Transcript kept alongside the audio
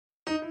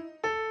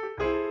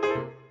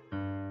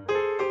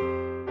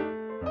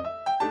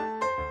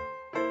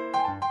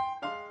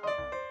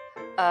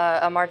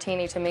a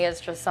martini to me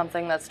is just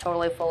something that's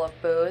totally full of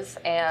booze,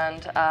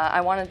 and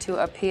I wanted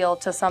to appeal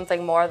to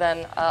something more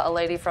than a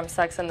lady from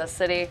Sex and the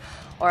City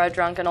or a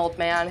drunken old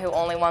man who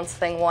only wants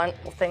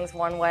things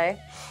one way.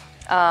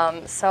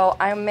 So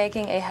I'm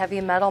making a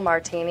heavy metal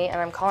martini, and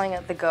I'm calling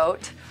it the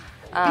Goat.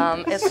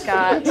 It's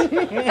got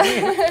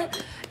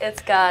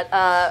it's got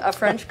a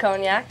French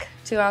cognac,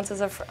 2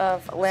 ounces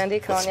of Landy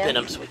cognac. Spin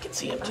them so we can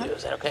see them too.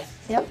 Is that okay?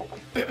 Yep.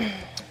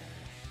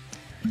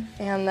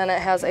 And then it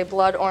has a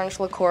blood orange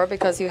liqueur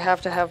because you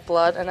have to have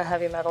blood in a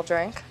heavy metal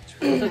drink.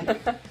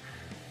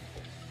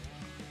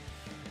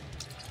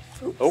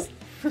 Oh,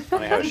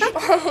 my gosh.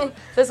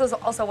 This is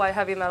also why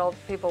heavy metal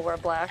people wear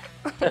black.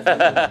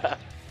 I'm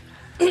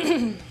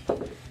going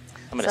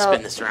to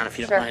spin this around if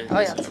you don't mind. Oh,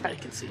 yeah, so that's everybody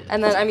fine. can see it.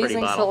 And then I'm Pretty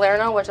using bottle.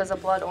 Salerno, which is a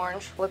blood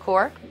orange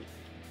liqueur.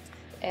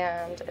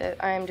 And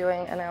I am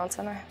doing an ounce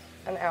and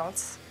an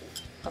ounce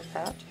of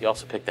that. You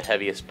also picked the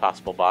heaviest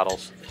possible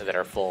bottles that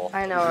are full.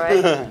 I know,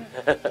 right? I'm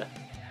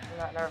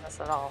not nervous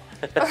at all.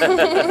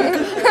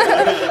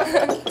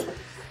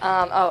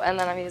 Oh, and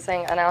then I'm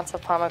using an ounce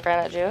of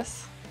pomegranate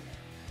juice.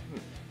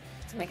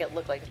 To make it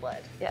look like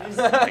blood. Yes.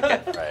 Okay,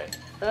 right.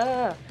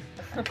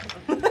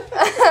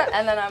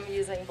 And then I'm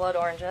using blood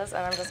oranges,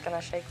 and I'm just going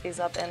to shake these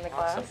up in the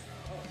glass.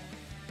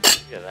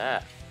 Awesome. Look at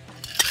that.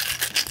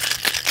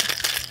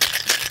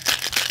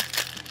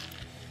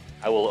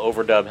 I will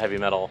overdub heavy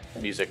metal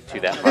music to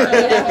that part,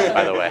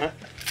 by the way.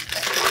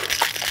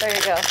 There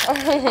you go.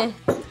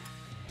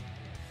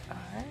 All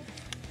right.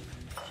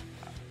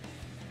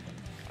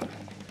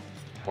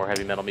 More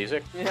heavy metal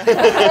music.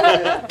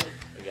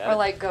 Or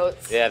like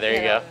goats. Yeah, there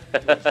you go.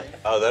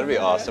 Oh, that'd be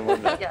awesome,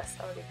 wouldn't it? Yes,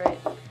 that would be great.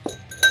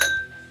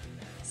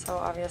 So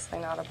obviously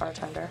not a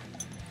bartender.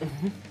 The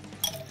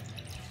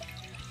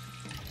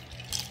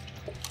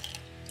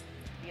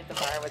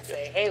bar would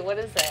say, hey, what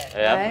is that?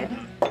 Yeah. Right?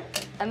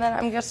 And then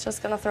I'm just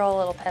going to throw a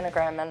little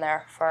pentagram in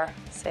there for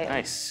Satan.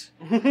 Nice.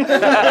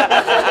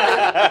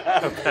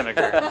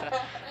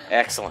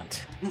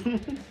 Excellent.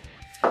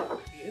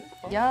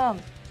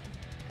 Yum.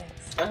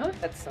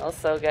 That smells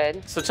so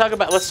good. So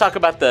let's talk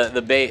about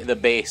the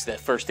base, that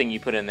first thing you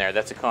put in there.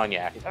 That's a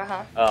cognac.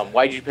 Uh-huh.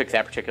 Why did you pick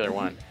that particular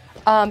one?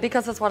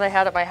 Because it's what I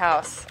had at my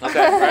house. Okay,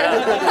 right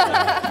on.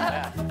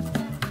 Yeah.